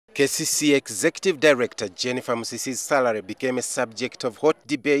KCCA Executive Director Jennifer Musisi's salary became a subject of hot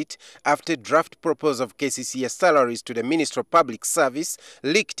debate after a draft proposal of KCCA salaries to the Ministry of Public Service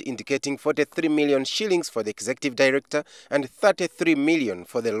leaked, indicating 43 million shillings for the Executive Director and 33 million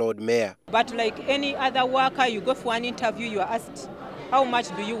for the Lord Mayor. But like any other worker, you go for an interview, you are asked, how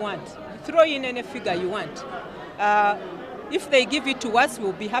much do you want? You throw in any figure you want. If they give it to us,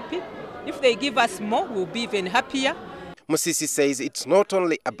 we'll be happy. If they give us more, we'll be even happier. Musisi says it's not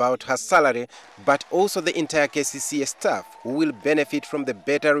only about her salary, but also the entire KCCA staff who will benefit from the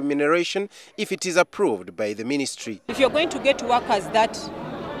better remuneration if it is approved by the ministry. If you're going to get workers that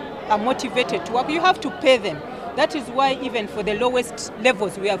are motivated to work, you have to pay them. That is why even for the lowest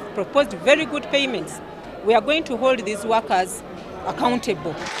levels, we have proposed very good payments. We are going to hold these workers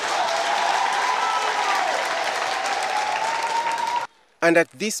accountable. And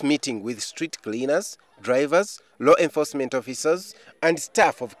at this meeting with street cleaners, drivers, law enforcement officers and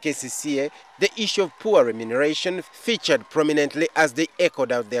staff of KCCA, the issue of poor remuneration featured prominently as they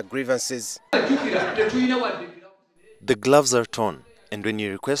echoed out their grievances. The gloves are torn, and when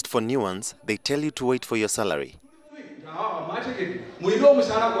you request for new ones, they tell you to wait for your salary.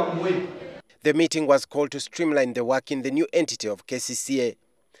 The meeting was called to streamline the work in the new entity of KCCA.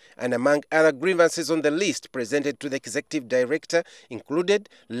 And among other grievances on the list presented to the Executive Director included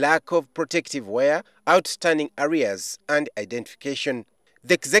lack of protective wear, outstanding arrears and identification.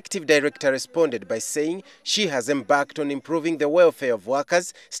 The Executive Director responded by saying she has embarked on improving the welfare of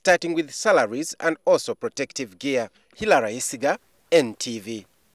workers, starting with salaries and also protective gear. Hilara Isiga, NTV.